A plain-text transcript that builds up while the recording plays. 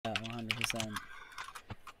100%.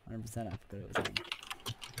 100% I forgot it was on.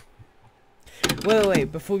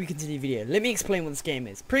 Wait, before we continue the video, let me explain what this game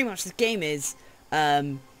is. Pretty much this game is,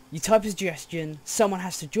 you type a suggestion, someone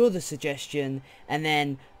has to draw the suggestion, and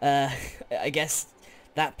then, I guess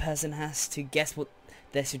that person has to guess what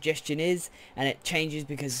their suggestion is, and it changes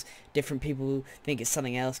because different people think it's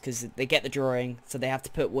something else because they get the drawing, so they have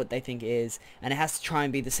to put what they think it is, and it has to try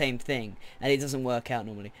and be the same thing, and it doesn't work out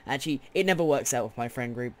normally. Actually, it never works out with my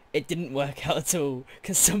friend group. It didn't work out at all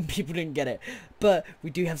because some people didn't get it, but we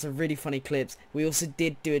do have some really funny clips. We also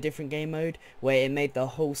did do a different game mode where it made the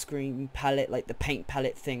whole screen palette, like the paint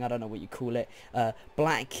palette thing, I don't know what you call it,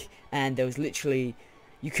 black, and there was literally,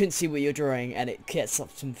 you couldn't see what you're drawing, and it gets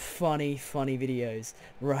up some funny videos,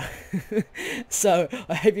 right? So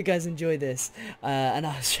I hope you guys enjoy this, and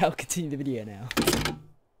I shall continue the video now.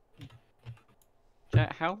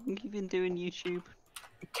 How long have you been doing YouTube?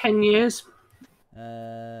 10 years.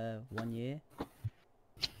 1 year.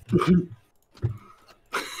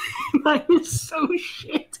 Mine is so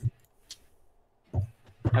shit.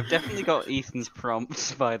 I've definitely got Ethan's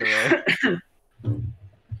prompts, by the way.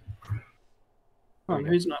 Oh,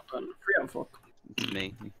 who's not done? 3 out of 4.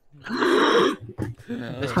 Me.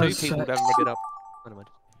 There's 2 people who haven't read it up. Never mind.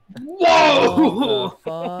 Whoa! What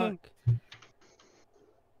the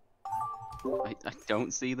fuck? I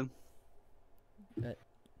don't see them.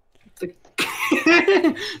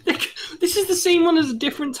 This is the same one as a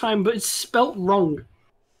different time, but it's spelt wrong.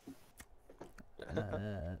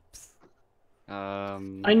 I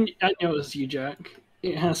know it was you, Jack.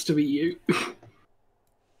 It has to be you.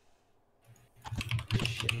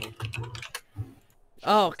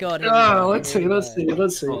 Oh god. Oh, let's see.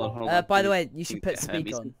 Hold on, By the way, you should put Can speak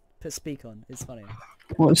you on. Put speak on. It's funny.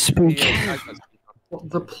 What speak? Yeah, What,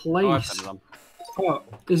 the Oh, I've place? had it on. Oh,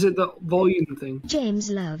 is it the volume thing? James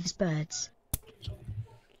loves birds.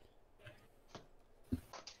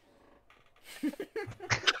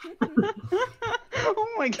 Oh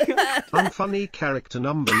my god. Unfunny character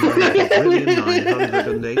number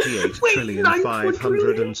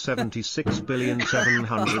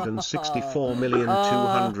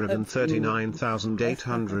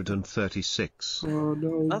Oh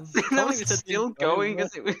no. That was still going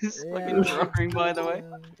as it was fucking drawing, by the way.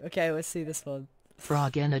 Okay, let's see this one.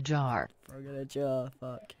 Frog in a jar. Frog in a jar.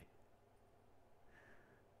 Fuck.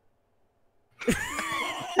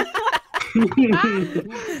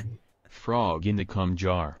 Frog in the cum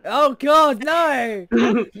jar. Oh god, no!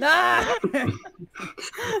 No!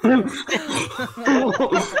 Those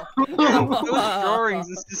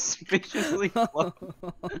drawings are suspiciously close.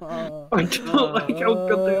 I don't like how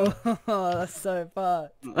good they are. Oh, that's so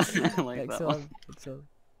fucked. I like Next that one. Next one.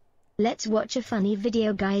 Let's watch a funny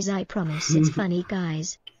video, guys. I promise it's funny,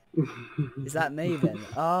 guys. Is that me then?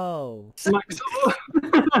 Oh. Max,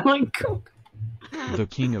 I like cock. The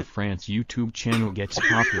King of France YouTube channel gets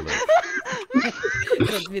popular.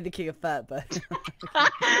 Could be the king of fat, but.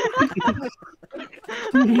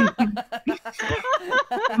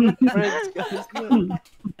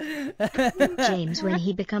 James when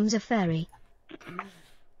he becomes a fairy.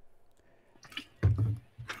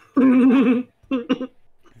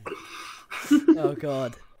 Oh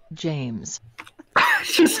god. James.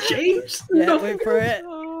 Just James? Yeah, No. wait for it.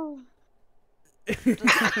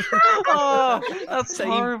 Oh, that's Same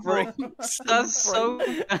horrible. brain. That's so.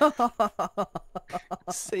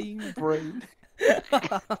 Same brain.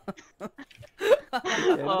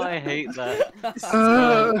 Oh, I hate that.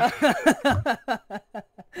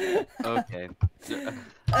 Okay.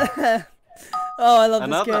 Oh, I love this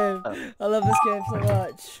Another- game. I love this game so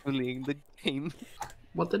much. Bullying the game.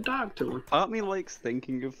 What the dog doing? Part of me likes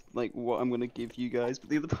thinking of like what I'm gonna give you guys, but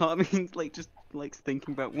the other part of me like just likes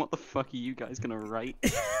thinking about what the fuck are you guys gonna write.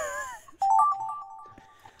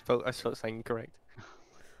 I spelled saying correct.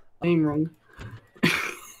 Name wrong.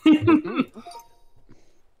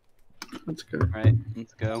 Let's go. Right,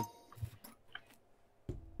 let's go.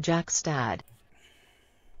 Jack's dad.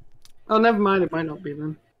 Oh, never mind. It might not be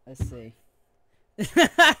then. Let's see.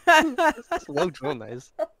 That's well drawn, that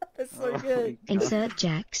is. That's so Oh good. my God. Insert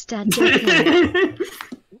Jack's dad joke here.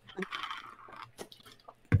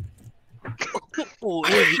 Oh,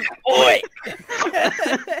 Oi! Oi!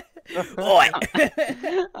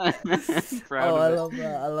 I'm proud Oh, I of it. love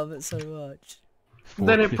that. I love it so much.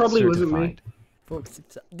 Then it probably wasn't me.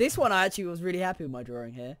 This one I actually was really happy with my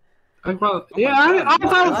drawing here. I'm proud of the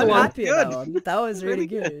I'm one. happy with that one. That was really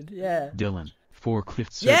good. Yeah. Dylan,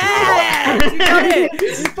 forklift certified. Yeah! You got it!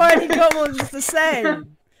 You finally got one just the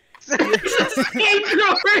same!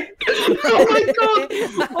 Oh my god!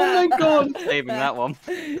 Oh my god! Saving that one.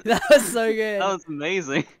 That was so good. That was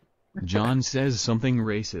amazing. John says something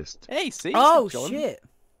racist. Hey, see? Oh John. shit!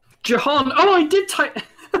 Jahan. Oh, I did type.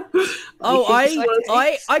 Oh, I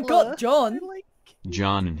slur. got John. Like,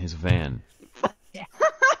 John in his van.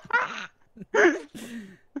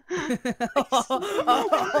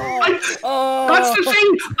 That's the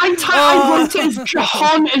thing. I wrote it as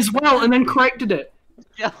Jahan as well, and then corrected it.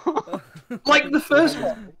 Yeah. Like the first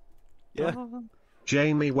one. yeah.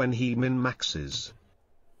 Jamie when he min-maxes. Uh,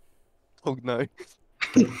 Oh no.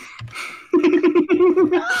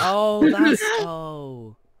 Oh, that's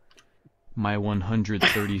My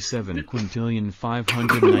 137 quintillion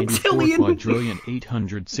 594 quadrillion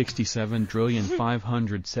 867 trillion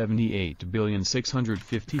 578 billion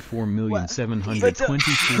 654 million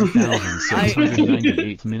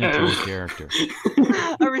 724,698 Minotaur character.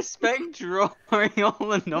 I respect drawing all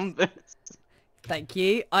the numbers. Thank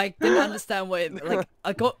you. I didn't understand what it like.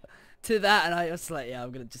 I got to that and I was like, yeah, I'm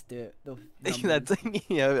gonna just do it. The numbers. That's,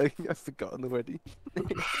 yeah, I've forgotten already.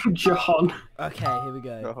 Jahan. Okay, here we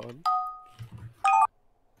go. John.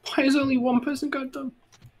 Why has only one person got it done?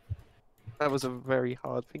 That was a very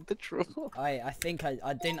hard thing to draw. I think I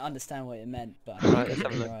didn't understand what it meant, but Right, let's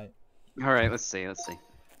have a look. right. All right, let's see.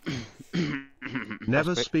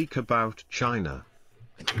 Never great. speak about China.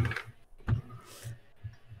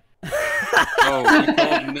 Oh, you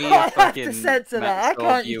called me a fucking to censor that, I Maxwell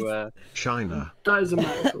can't- viewer. China. That is a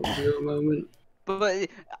Maxwell Viewer moment. But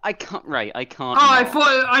I can't. Right, I can't. Oh, I not.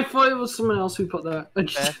 thought it was someone else who put that. I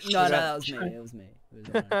just- No, that was me. It was me. It was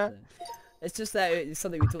on accident. It's just that it's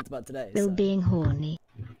something we talked about today. Bill So. being horny.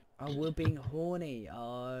 Oh, we're being horny.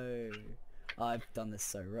 Oh, I've done this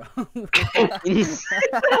so wrong. I'm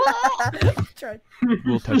trying.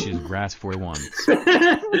 We'll touch his grass for once.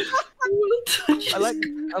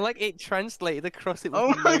 I like it translated across it with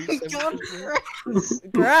Oh no my sense god, of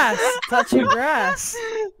it. Grass, touching grass.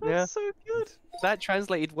 Yeah. that's so good. That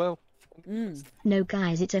translated well. Mm. No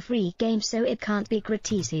guys, it's a free game so it can't be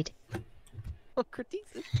criticized. Oh, critique.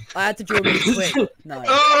 I had to draw really quick. No.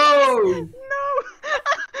 Oh! No.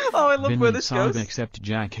 Oh, I love where Vinland this Saga goes. except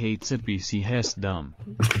Jack hates it BC Hess dumb.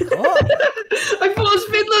 What? I thought it was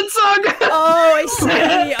Vinland Saga! Oh,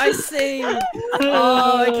 I see.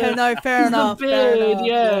 Oh, okay, no, fair He's the enough. Fair beard, enough.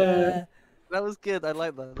 yeah. That was good. I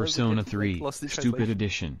like that. That was a Persona good, 3, lost in Stupid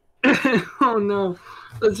translation. Edition. Oh no.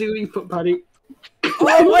 Let's see what you put, Paddy.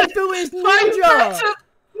 Oh, I thought it was Ninja.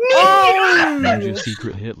 Ninja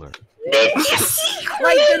Secret Hitler. Ninja Secret!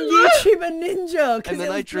 Like the YouTuber Ninja, because And then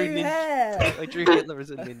it I was drew blue Ninja. hair. I drew Hitler as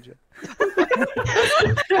a ninja.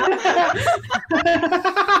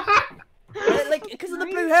 Like, because of the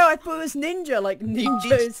blue hair, I thought it was Ninja. Like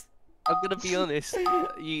ninjas. I'm gonna be honest.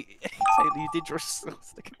 You did draw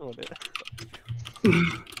stick on it.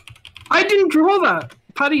 I didn't draw that.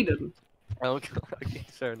 Paddy didn't. Oh, okay,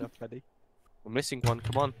 fair enough, Paddy. We're missing one.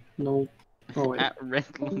 Come on. No. Oh wait. At Red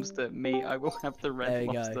Lobster, me, I will have the There Red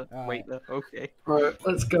you go. Lobster. Alright. Wait, okay. Alright,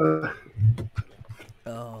 let's go.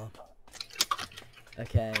 Oh.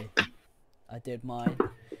 Okay. I did mine.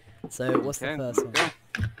 So what's the Okay, first one? okay.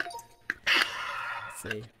 Let's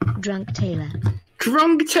see. Drunk Taylor.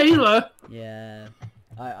 Drunk Taylor? Yeah.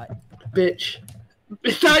 Bitch.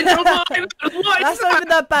 I don't mind. What is That's not even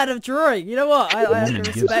that bad of drawing. You know what? I have Woman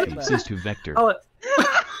to gives respect faces that. to Vector. Oh.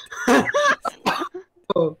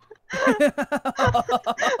 Oh.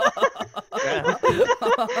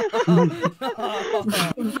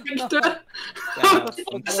 Victor? That's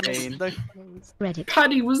insane. Reddit.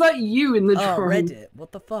 Paddy, was that you in the Oh, drawing? Reddit.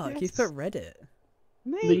 What the fuck? You put Reddit.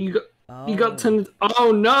 That Me. you got, Oh. you got turned.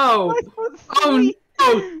 Oh no! I put Oh three.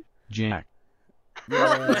 no! Jack.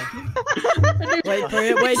 Yeah. Wait for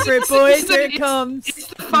it, boys, here it comes. It's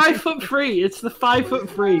the 5'3". It's the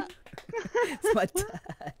 5'3". It's my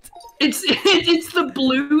dad. It's the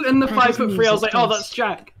blue and the Paddy's 5'3". I was like, oh, music that's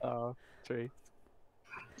Jack. Oh, true.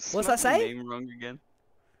 What's that Spelled my say? Name wrong again.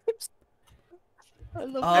 I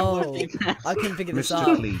love Oh, I couldn't figure this Mr.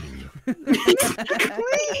 out. Clean.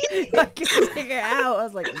 I couldn't figure it out. I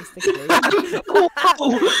was like, Mr. Clean.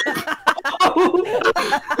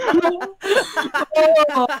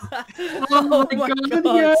 Oh my god,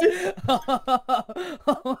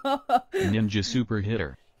 Ninja Super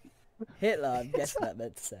Hitter. Hitler, I'm guessing that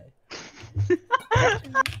meant to say.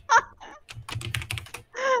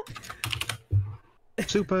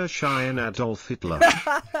 Super Cheyenne Adolf Hitler.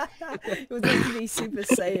 It was actually Super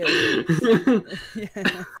Saiyan.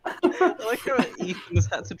 Yeah. I like how Ethan has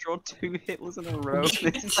had to draw 2 Hitlers in a row.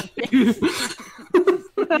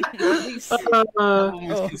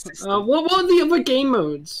 what are the other game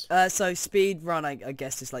modes? So speed run, I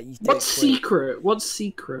guess, is like you do What's it quick. secret? What's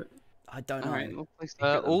secret? I don't know. Alright, we'll place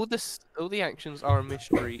together. All the actions are a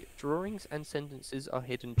mystery. Drawings and sentences are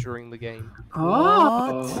hidden during the game.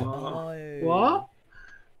 Oh. Oh. What?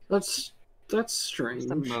 That's strange.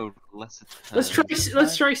 What's the mode? Lesser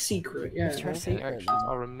Let's try secret. Yeah. Let's try All the secret. actions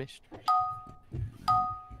are a mystery.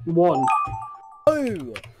 1.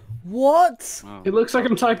 Oh. What? Oh. It looks like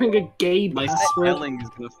I'm typing a gay My password. spelling is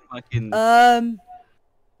gonna fucking.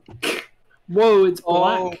 Whoa, it's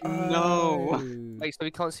Oh black. no! Wait, so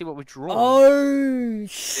we can't see what we're drawing? Oh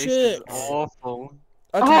This shit. is awful.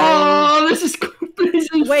 Okay. Oh, this is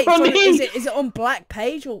Wait, so funny. is it on black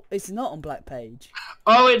page or it's not on black page?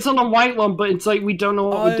 Oh, it's on a white one, but it's like we don't know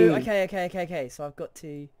what we're doing. Okay. So I've got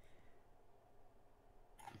to.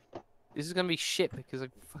 This is gonna be shit because I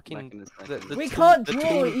Back fucking. in a second. The We tool- can't the draw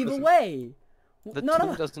tool it either doesn't- way. The None tool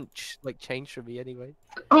of doesn't like change for me anyway.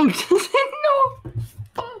 Oh, does it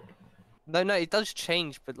not? No, it does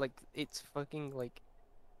change, but like it's fucking like.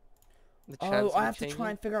 The chance Oh, of I it have to try changing.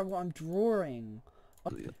 and figure out what I'm drawing.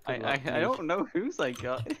 I don't know whose I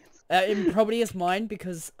got. It probably is mine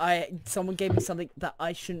because someone gave me something that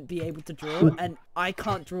I shouldn't be able to draw, and I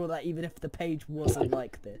can't draw that even if the page wasn't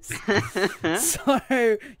like this. So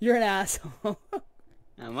you're an asshole.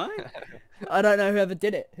 Am I? I don't know whoever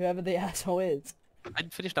did it, whoever the asshole is. I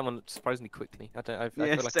finished that one surprisingly quickly. I don't. I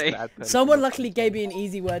Yeah, feel like same. it's bad person. Someone luckily gave me an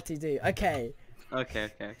easy word to do. Okay.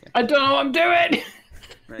 Okay. I don't know what I'm doing.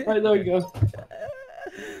 Right. Right, there we go.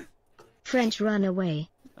 French runaway.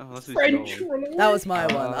 Oh, this is French. gold. Run away. That was my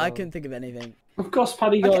one. I Oh. couldn't think of anything. Of course,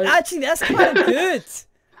 Paddy got Okay, it. actually, that's kind of good.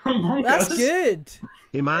 Among That's Us. good.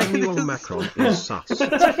 Emmanuel Macron is sus.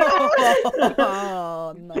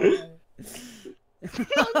 Oh no.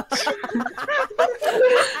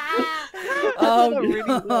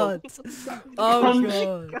 Oh god. Oh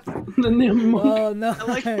god. The name- Oh no. I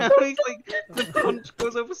like how he's like the punch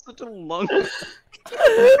goes over such a long.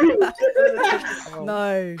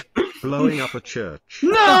 No. Blowing up a church.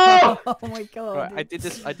 No! Oh my god. Right, I did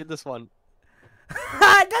this one.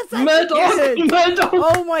 That's actually good. Murdoch!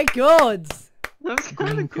 Oh my god. That's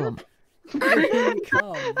kind of good.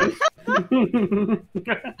 Come.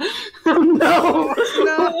 No!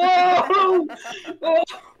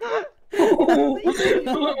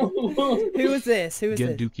 Who was this? Who was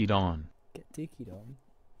Get this? dookied on. Get dookied on.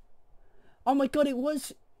 Oh my god, it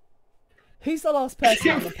was. Who's the last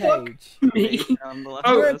person on the page? Me. The last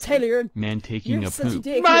Oh, You're a person. Taylor. Man taking You're a such a poop.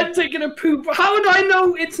 dick. Man taking a poop. How would I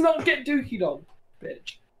know it's not get dookied on,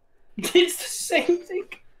 bitch? It's the same thing.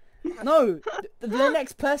 No, the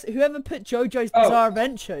next person, whoever put JoJo's Oh. Bizarre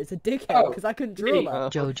Adventure is a dickhead Oh, because I couldn't draw me.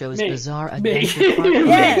 that. JoJo's Me. Bizarre Me. Adventure Part One.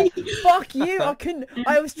 Yeah, fuck you. I couldn't.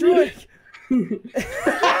 I was drawing.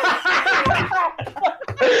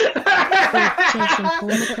 Chasing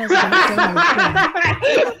former President Donald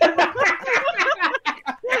Trump.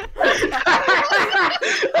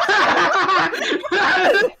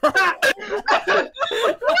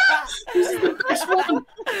 This is the best one.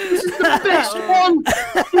 This is the best one.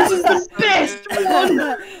 This is the best one.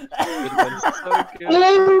 Good one. So good.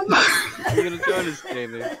 Oh, You're gonna join us,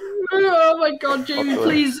 Jamie. oh my god, Jamie, After-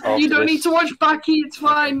 please. after You don't this. need to watch Baki. It's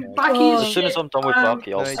fine. Okay. Baki Oh. is As soon as shit. I'm done with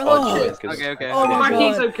Baki, I'll Oh. start doing it. 'cause- Okay. Oh my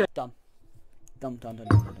Baki's god. okay. Done. Done.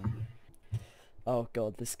 Oh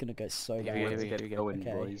god, this is gonna go so Here bad. we go, Get going,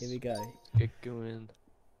 Okay, boys. here we go. Get going.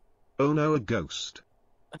 Oh no, a ghost.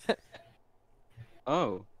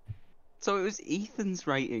 Oh. So it was Ethan's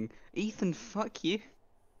writing. Ethan, fuck you.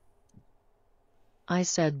 I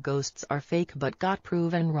said ghosts are fake but got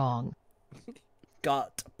proven wrong.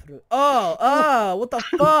 Got. Oh, what the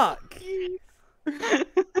fuck?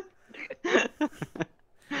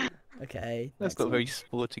 Okay. That's not very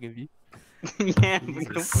sporting of you. Yeah, we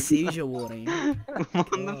can Seizure warning. on the God.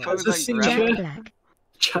 phone It's a like seizure. Jack grab- Black.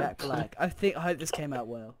 Jack Black. I hope this came out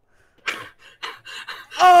well.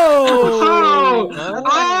 Oh!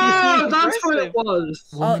 Oh, that's what it was.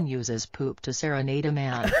 Woman uses poop to serenade a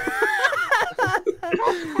man.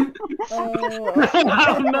 Oh,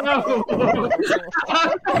 Oh no!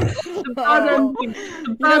 The bad ending.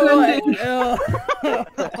 The bad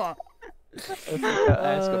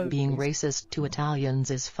ending. Being racist to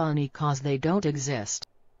Italians is funny cause they don't exist.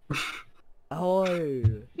 Oh.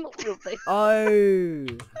 Oh.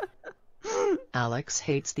 Alex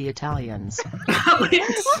hates the Italians.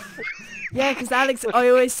 Alex. Yeah, because Alex, I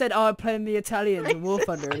always said, oh, I'm playing the Italians in War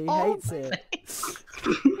Thunder, and he hates it.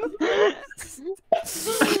 It's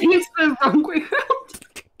the wrong way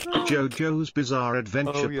around. JoJo's Bizarre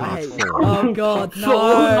Adventure Oh, yeah. I Part hate 4. Oh god, Four,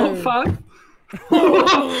 not no! five.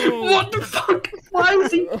 What the fuck? Why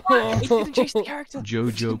was he?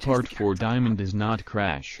 JoJo Part 4 Diamond does not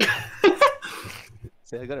crash.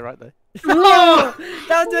 See, I got it right there. No!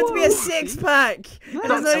 That was meant to be a 6-pack!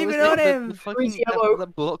 And it's not even on him! The fucking, yellow.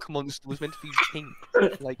 that block monster was meant to be pink.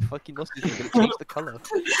 Like, fucking what's his name? Gonna change the colour.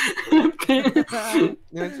 You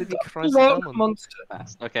meant to be Christ Block Diamond. monster.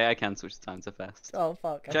 Fast. Okay, I can switch the time to fast. Oh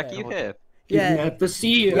fuck. Jack, okay. you here? Yeah. Never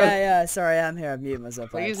see you. Yeah, sorry, I'm here. I'm muting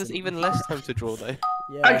myself. Like, there's even less time to draw though.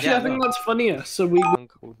 Yeah. Actually, Yeah, I think no. that's funnier. So we.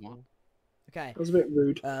 Uncool one. Okay. That was a bit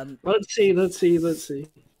rude. Let's see.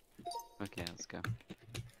 Okay, let's go.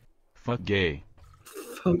 Fuck gay.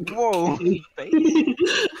 Whoa!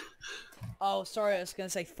 Oh, sorry, I was gonna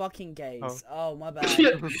say fucking gays. Oh, my bad.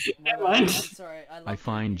 Never I'm mind. sorry. I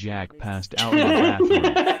find Jack passed out in the bathroom.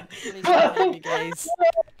 Please don't hate me, gays.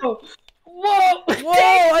 Whoa!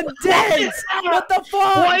 Whoa, I'm dead! What the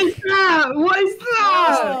fuck? What is that? What is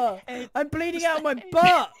that? Oh, I'm bleeding out my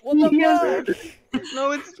butt! What the fuck?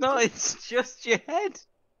 No, it's not. It's just your head.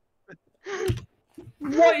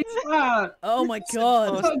 What is that? Oh my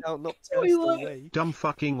god. Passed out, not passed away. Dumb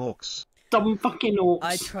fucking orcs. Dumb fucking orcs.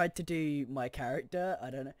 I tried to do my character, I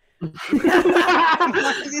don't know.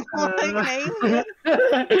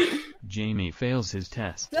 Jamie fails his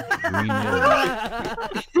test. Green nose.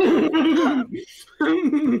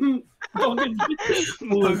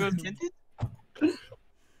 Logo tinted?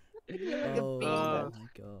 Oh my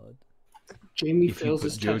god. Jamie If you fails put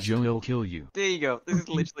his test. Jojo, he'll kill you. There you go. This is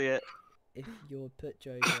literally it. If you're put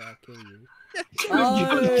Jojo, I'll kill you. Oh,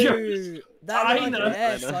 that looked like Steiner. an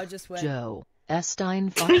S, I just went. Joe Stein,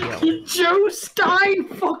 fuck you. Joe Stein,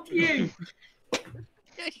 fuck you!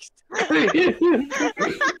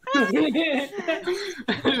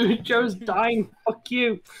 Joe's dying, fuck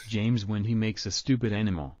you. James when he makes a stupid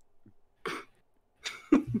animal.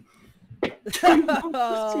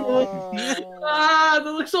 Oh. Ah,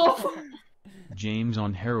 that looks awful. James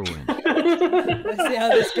on heroin. Let's see how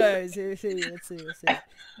this goes. Let's see.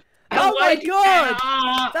 Oh my god!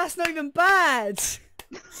 Ah, That's not even bad!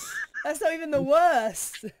 That's not even the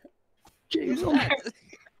worst! James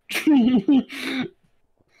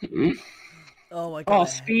Oh my god. Oh,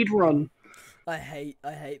 speed run. I hate.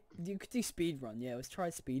 You could do speed run, yeah, let's try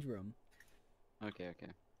speed run. Okay.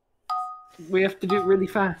 We have to do it really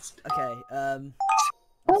fast. Okay, Oh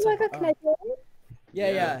my god, can I do it?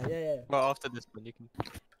 Yeah. Well, after this one, you can.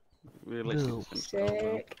 We're literally Boo.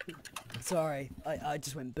 Sick. Sorry, I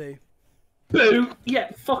just went boo. Boo! Yeah,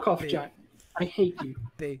 fuck off, Boo. Jack. I hate you.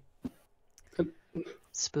 Boo.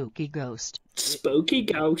 Spooky ghost. Spooky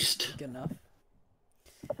ghost. Good enough.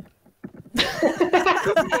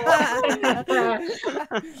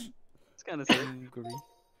 It's kind of angry.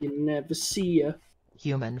 You never see a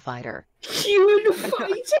Human fighter. human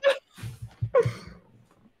fighter.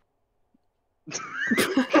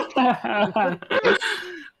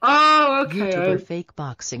 Oh, okay. YouTuber fake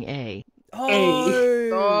boxing A.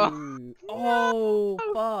 Oh,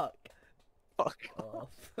 fuck. Fuck. Off.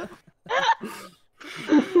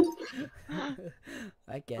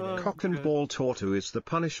 I get it. Cock and ball tortu is the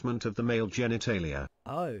punishment of the male genitalia.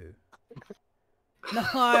 Oh. No,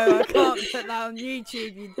 I can't put that on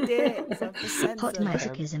YouTube, you dicks. I have to censor Hot that.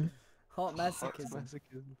 masochism. Hot masochism. Is that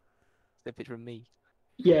a picture of me?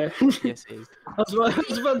 Yeah. Yes, it is. I was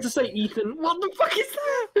about to say, Ethan. What the fuck is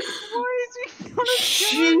that? Why is he on a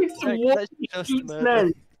Shoot what That's just shoots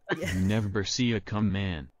murder. then. You never see a cum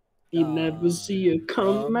man. You never see a Oh,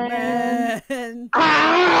 come man. man.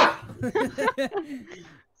 Ah!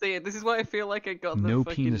 So yeah, this is why I feel like I got the No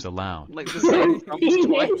fucking, penis allowed. like the same prompts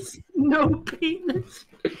twice. Penis. No penis.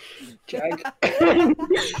 Jag.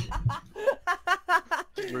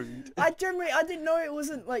 Rude. I didn't know it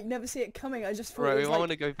wasn't like never see it coming. I just thought Right, it was I like. want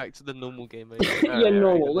to go back to the normal game mode. Yeah,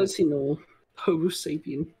 normal. Let's see normal. Homo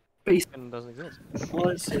sapien. Base. It doesn't exist. Well,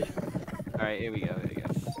 let's see. Alright, here we go. We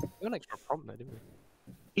got an extra prompt there, didn't we?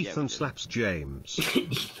 Ethan slaps James.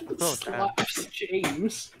 Oh, damn. Slaps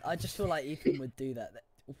James. I just feel like Ethan would do that.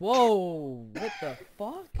 Whoa! What the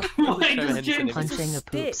fuck? Why does Henson James is- Punching a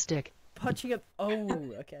poop stick. stick. Punching a. Oh,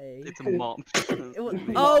 okay. It's a mop.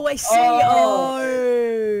 Oh, I see.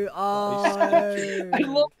 Oh. Oh. I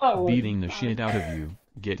love that one. Beating the shit out of you.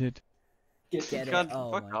 Get it? Get it? God,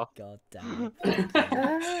 Oh fuck my off. god damn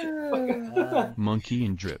it. Monkey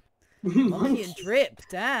and drip. Monkey and drip,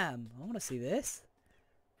 damn. I want to see this.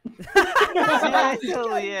 Yeah,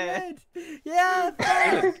 hell yeah. Good. Yeah.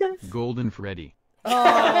 fuck. Golden Freddy.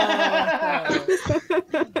 Oh.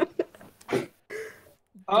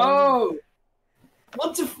 Oh!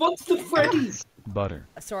 What's the Freddy's? Butter.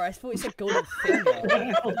 Sorry, I thought you said golden finger. I'm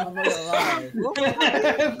not gonna lie.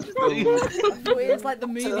 I thought it was like the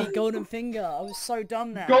movie Golden Finger. I was so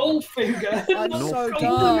dumb now. Goldfinger. I'm so Golden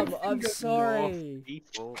dumb. Finger. I'm sorry.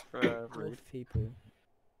 People, North people.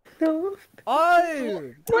 No. Oh!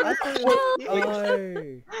 I thought it was...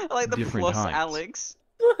 Oh! I like the Different plus heights. Alex.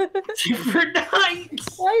 Different heights.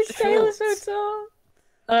 Why is Taylor so tall?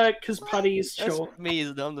 Because Paddy is That's short. me,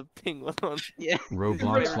 is I'm the pink one. Yeah.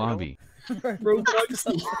 Roblox lobby. Roblox.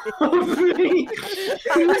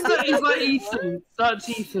 Who's that? Is that Ethan? That's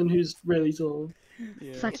Ethan who's really tall.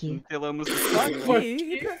 Yeah. Fuck you. Dylan was Fuck the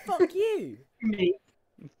you! Who put fuck you? Me.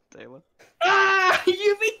 Taylor. Ah,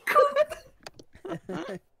 you be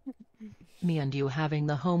Me and you having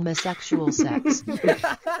the homosexual sex. And then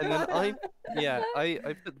I put this.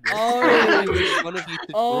 Oh. I wish one of you could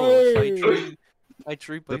draw, so I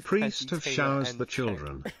drew The both priest Patty, of Taylor, showers and the Jack.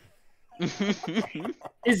 children.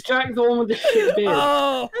 Is Jack the one with the shit beard?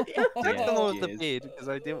 Oh! Jack's the one with he the is. beard, because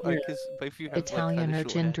I didn't, because both of you have Italian like, or kind of gin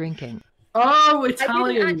short hair. drinking. Oh, I didn't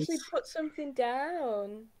Italians. actually put something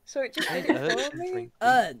down, so it just I did it urged for him me. drinking.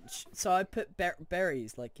 Urge. So I put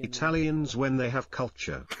berries like in. Italians when they have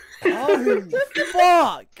culture. Oh!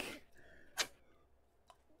 Fuck!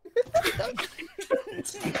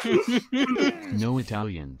 No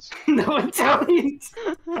Italians. No Italians.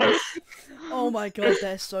 Oh my god,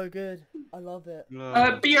 they're so good. I love it. Be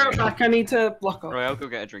right back. I need to block off. Right, I'll go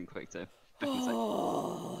get a drink quick too.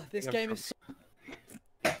 Oh, this Yeah, game is so...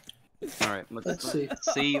 Alright, Let's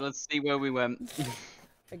see. let's see where we went.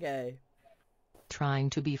 Okay. Trying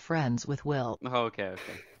to be friends with Will. Oh, okay.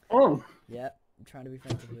 Oh. Yep, I'm trying to be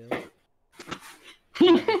friends with Will.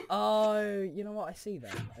 Oh, you know what? I see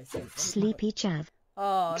that. I see it. Sleepy Chav.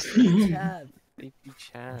 Oh, Sleepy Chav. Sleepy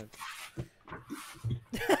Chad.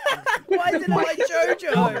 Why is it not like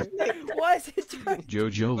JoJo? Why is it JoJo?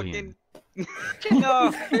 Jojolian.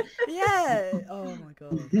 No! Yeah! Oh my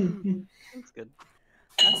god. That's good.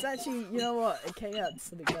 That's actually, you know what? It came out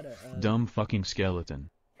something better. Dumb fucking skeleton.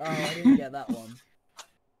 Oh, I didn't get that one.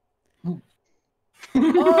 Oh!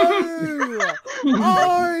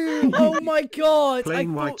 Oh! Oh my god!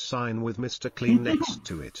 Plain I white thought... sign with Mr. Clean next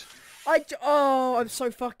to it. Oh, I'm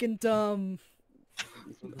so fucking dumb.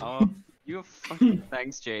 Oh, you're fucking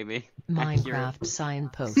thanks, Jamie. Minecraft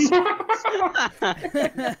signpost.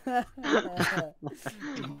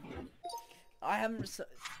 I haven't...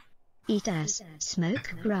 Eat ass.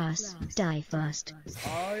 Smoke grass. Die fast.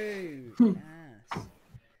 Oh, yes.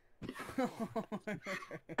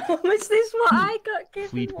 Was this what I got given?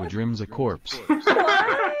 Fleetwood Dreams a corpse.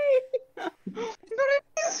 Why?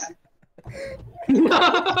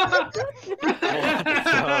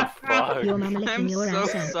 Your mama licking I'm your so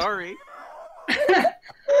ass out. sorry.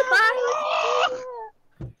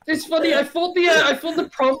 It's funny. I thought the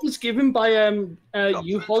prompt was given by you,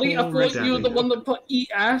 Holly. I Call me thought you were the daddy. one that put eat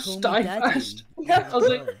ass, Call me die daddy. fast. I was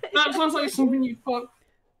like, that sounds like something you put.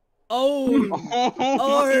 Oh!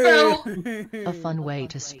 Oh. A fun way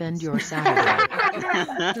to spend your Saturday.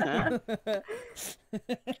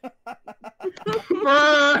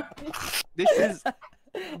 This is I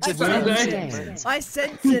Saturday. I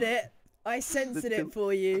censored it. I censored it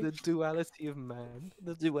for you. the duality of man.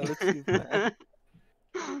 The duality of man.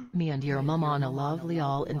 Me and your mum on a lovely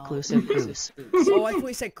all-inclusive cruise. Oh, I thought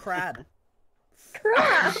you said crab.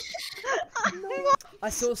 Crap! I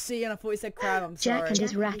saw C and I thought you said crab. I'm Jack sorry. and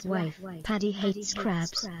his rat wife. Paddy hates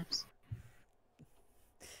crabs.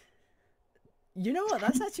 You know what?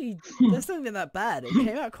 That's not been that bad. It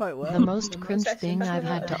came out quite well. The most cringe thing I've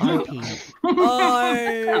had to RP.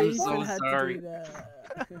 Oh, I'm Ethan so had sorry. to do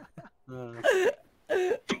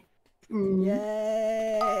that.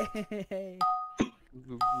 Yay!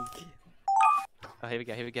 Oh, here we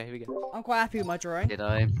go, here we go, here we go. I'm quite happy with my drawing. Did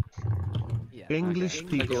I? Yeah. English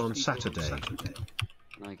people on Saturday.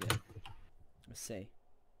 Okay. Let's see.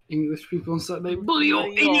 English people on Saturday. Bloody hell,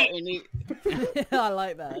 idiot! I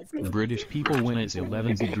like that. It's good. British people when it's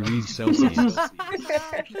 11 degrees Celsius.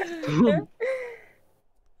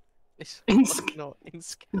 It's In not in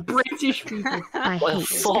British people. I hate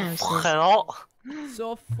scousers.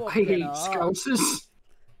 So I fucking hate up. scousers.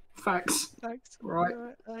 Facts. Thanks. Right.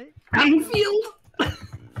 Right. Anfield.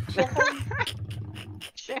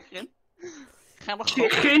 Chicken.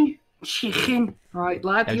 Chicken. Chicken. Right,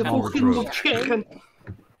 lad, you Edinburgh fucking Road. love chicken.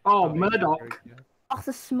 Oh, Murdoch. Off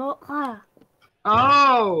the smoker.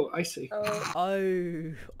 Oh, I see.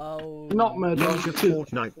 Oh, oh. Not Murdoch. Ninja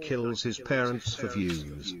Fortnite kills his parents for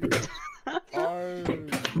views. Oh.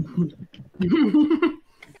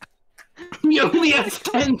 You only have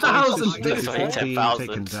 10,000. Suspected of being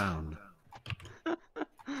taken down.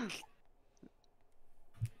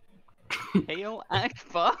 Hail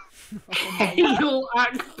Akbar. Hail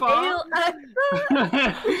Akbar.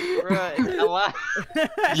 Right. Hello.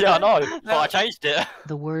 Yeah, I know, but I changed it.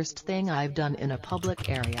 The worst thing I've done in a public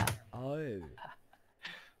area. Oh.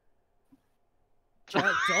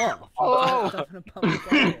 jerked off. Oh. Jerked off in a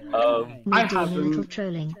public area. Um, Okay. I Me doing a little haven't.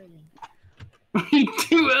 trolling. We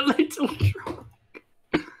do a little drunk.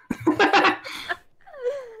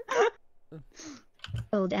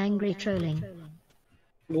 Old angry trolling.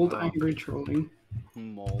 Old angry trolling.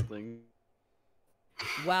 Molding.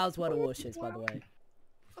 WoW's World of Warships, by the way.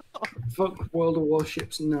 Fuck World of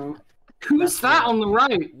Warships, no. Who's That's that on the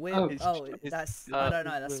right? Weird. Oh, Oh, that's I don't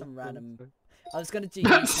know. That's some random. I was gonna do.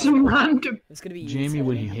 that's some random. It's gonna be Jamie YouTube.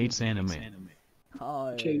 when he hates anime.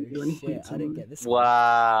 Oh Jamie when he shit! hates I didn't anime. get this. one.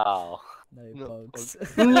 wow. No bugs.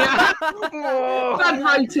 Yeah. Bad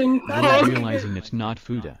writing. Then realizing it's not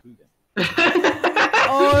Fuda.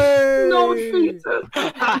 Oh No filter.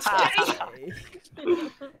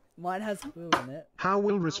 Mine has Will in it. How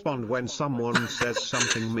will respond when someone says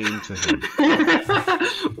something mean to him?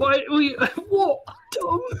 Why we what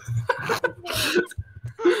dumb?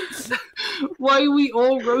 Why are we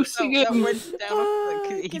all roasting That him? went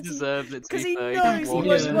down. He 'Cause deserves it. To 'cause be he fair. knows he watched won't it.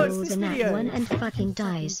 watch Rolls this a nat video. 1 and fucking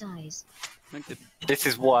dies. This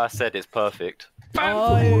is why I said it's perfect.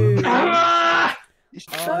 Oh. Ah! The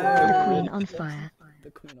Oh. queen on fire.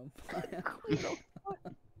 The queen on fire.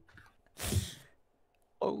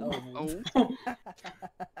 Oh. Oh.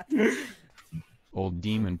 Old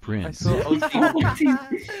demon I prince. saw old demon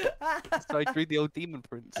prince. So I drew the old demon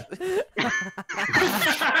prince.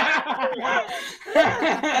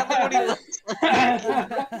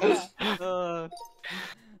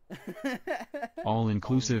 All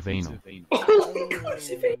inclusive anal.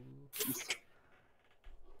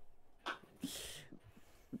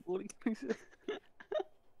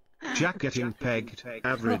 Jack getting pegged,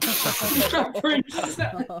 average Saturday.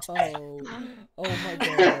 Oh my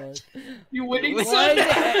god. You winning, Why son? is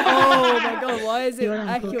it, oh my god, why is it Your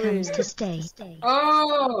uncle comes echoing? to stay.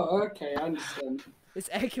 Oh, okay, I understand. It's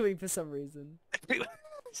echoing for some reason.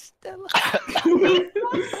 Stella.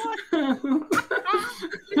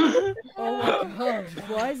 Oh my god,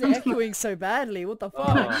 why is it echoing so badly? What the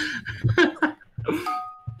fuck?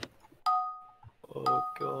 Oh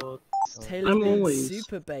god. Taylor's I'm being always-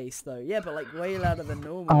 super bass though. Yeah, but like way louder than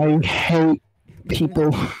normal. I hate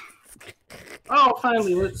people. Oh,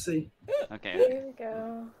 finally, let's see. Okay. Here we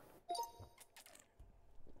go.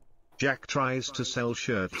 Jack tries to sell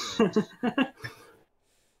shirts.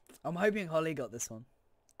 I'm hoping Holly got this one.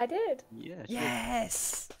 I did. Yeah. Sure.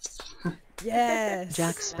 Yes! Yes!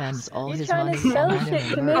 Jack spends all You're his trying money to sell on shit to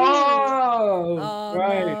anime me. merch. Oh, Oh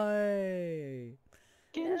right. no!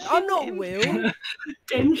 I'm not Will.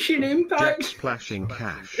 Genshin Jack Impact. splashing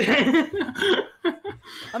cash.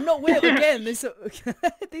 I'm not Will again. This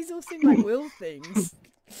these all seem like Will things.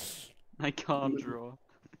 I can't draw.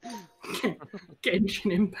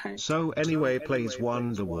 Genshin Impact So anyway plays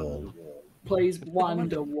Wonderwall. plays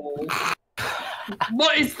Wonderwall.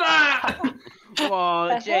 What is that?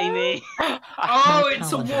 Whoa, Jamie. Oh,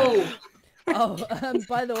 it's a wall. Oh,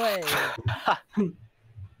 by the way.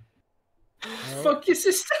 Fuck your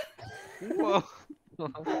sister. Whoa.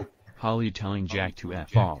 Holly telling Jack to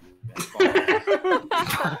F off.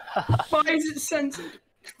 Why is it censored?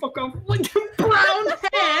 Fuck off. Look at brown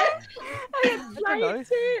hair. Giant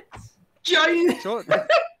tits. Giant Sure. brown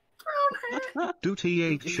Do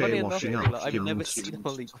Funny THA enough, washing like, up I've never skins? seen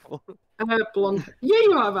Holly before. hair. Blonde. Yeah,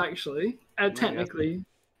 you have actually. Technically.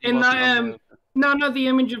 In Wasn't that on no, the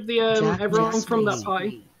image of the Jack everyone Jack's from that face.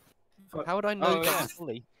 party. How would I know Oh, that's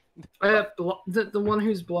Holly? The one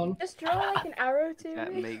who's blonde. Just draw like an arrow to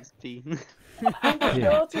That me. makes tea.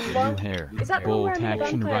 Yeah, new hair, Is that the one bolt wearing the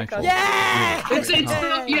action vampire rifle. costume?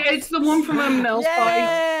 Yeah! It's the one from Mel's party.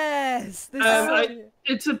 Yes! This is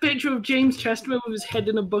It's a picture of James Chester with his head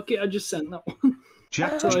in a bucket. I just sent that one.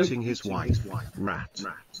 Jack cheating his wife. Rat.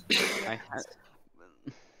 I had...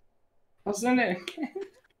 I'll send it.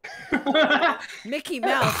 Mickey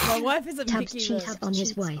Mouse. My wife isn't Tabs Mickey cheat Mouse. on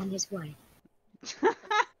his wife.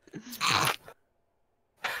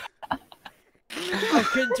 I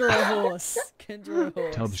couldn't draw a horse. Couldn't draw a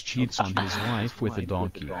horse. Tubbs cheats on his wife with a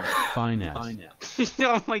donkey. Fine ass.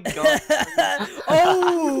 Oh my god.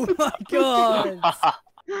 Oh my god!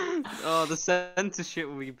 Oh, the censorship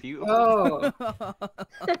will be beautiful. Oh.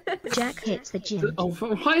 Jack hits the gym. Oh,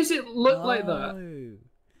 why does it look like that? Oh.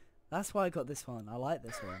 That's why I got this one. I like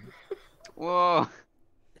this one. Whoa.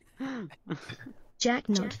 Jack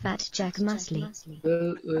not fat, Jack muscly.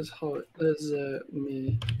 There's hot. There's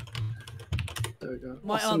me. There we go.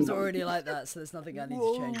 My I'll send arms that are one. already like that, so there's nothing I need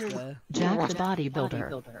to change there. Jack the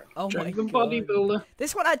bodybuilder. Oh my Jack the god. bodybuilder.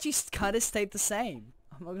 This one actually kind of stayed the same.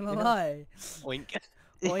 I'm not gonna lie. Wink.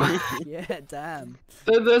 Oi, yeah, damn.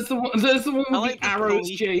 There's the one with like the arrows,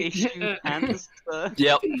 Jake. issue pants.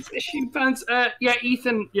 Yep. Issue pants. Yeah,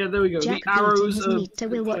 Ethan. Yeah, there we go. Jack the arrows his are meter,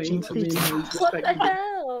 we're watching pointing to me. What the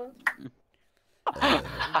hell?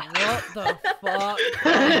 What the fuck?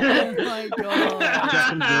 Oh my god.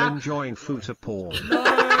 Jack and Dylan join Footer porn. No!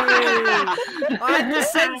 I had to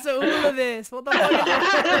censor all of this. What the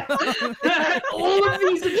fuck? All of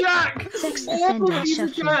these are Jack. Sex All offender of these are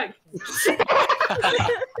shuffling. Jack.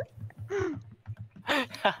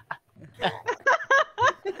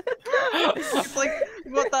 It's like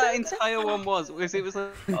what that entire one was it was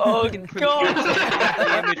like Oh god!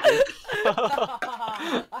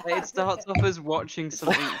 it starts off as watching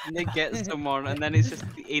something, and it gets someone, and then it's just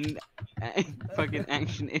in fucking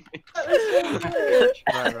action image. Right,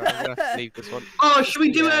 I'm gonna have to leave this one. Oh, should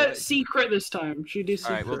we do Yeah. a secret this time? Should we do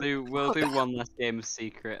secret? Alright, we'll do one last game of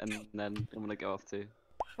Secret, and then I'm gonna go off too.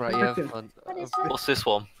 Right, yeah, Okay. fun. What is that? What's this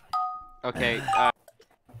one? Okay,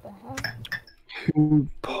 Who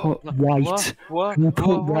put white? what Who put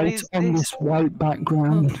what white is on this white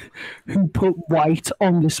background? Who put white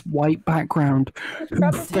on this white background? Who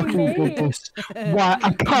Probably fucking me. did this? Why?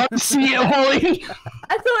 I can't see it, Holly!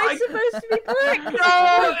 I thought it's supposed to be black.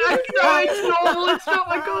 No, it's normal. It's not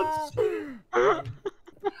my god.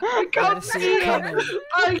 I can't see see it it. coming.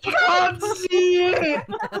 I can't see it.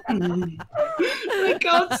 I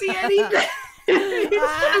can't see anything.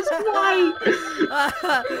 It's just white.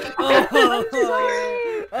 Oh.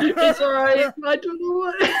 It's alright. I don't know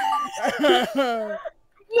what.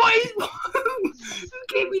 Why? Who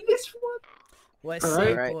gave me this one? Let's see,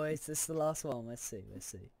 Alright. boys. This is the last one. Let's see.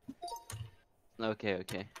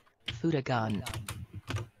 Okay. Fudagon.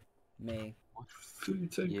 Me.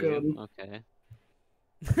 Food's a You, gun. okay.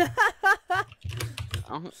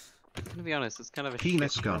 I'm gonna be honest, it's kind of a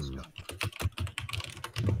Penis shit gun.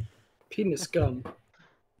 Penis gun.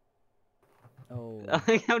 Oh, I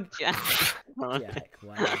like how Jack. Jack.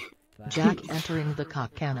 Wow. Jack entering the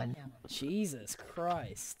cock cannon. Jesus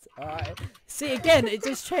Christ. Alright. See, again, it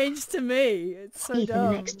just changed to me. It's so Ethan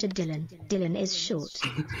dumb. next to Dylan. Dylan is short.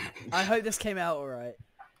 I hope this came out alright.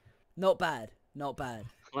 Not bad. Not bad.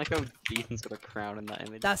 I like how Ethan's got a crown in that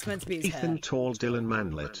image. That's meant to be his hair. Ethan tall Dylan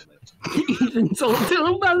manlet. Ethan's all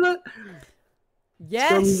Dylan Mallet.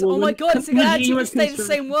 Yes! Strong Oh my woman. god, it's gonna actually Human stay the concern.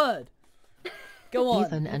 same word. Go on.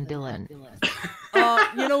 Ethan and Dylan.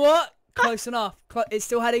 You know what? Close enough. It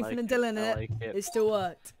still had Ethan and Dylan in I it. like it. It still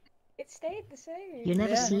worked. It stayed the same. You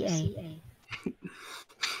never Yeah. see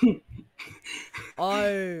A.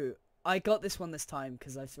 Oh, I got this one this time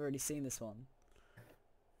because I've already seen this one.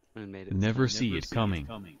 And made it Never see it coming.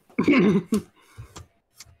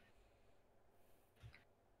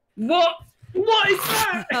 What? What is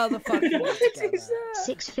that? How the fuck did What it get is that? that?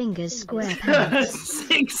 6 fingers square pants.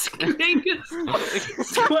 6 fingers.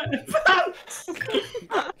 Square pants.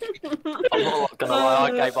 I'm not gonna lie,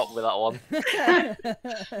 I gave up with that one.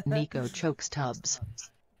 Nico chokes tubs.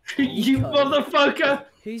 You motherfucker.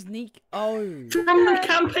 Who's Neek? Oh. From the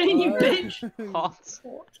campaign, you Oh. bitch. hot.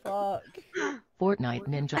 Fuck. Fortnite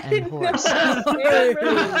ninja and horse.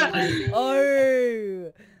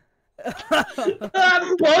 Oh.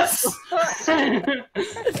 Boss.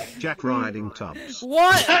 Jack riding tubs.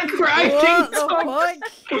 What? Jack riding What tubs. the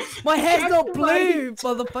fuck? My hair's not blue,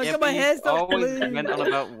 motherfucker. Yeah, My but you hair's not always blue. went on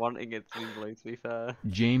about wanting it to be blue, to be fair.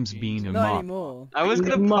 James being a Not mop. anymore. I was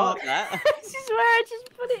gonna Mark. pop that. This is where I just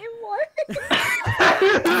put it in white.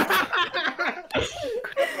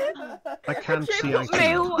 I can't see Put me in IT.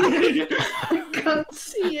 white. I can't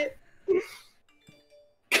see it.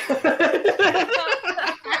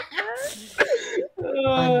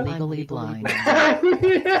 I'm legally blind.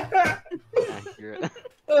 Accurate.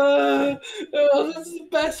 Oh, this is the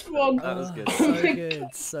best one. That was good. So good,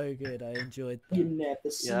 so good. I enjoyed You that. never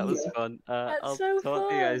see Yeah, that was it. fun. That's I'll so talk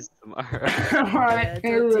to you fun. guys tomorrow. Alright, Yeah, talk to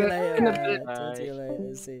you in a later. bit. Talk to you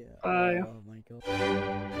later. See ya. Bye. Oh my god.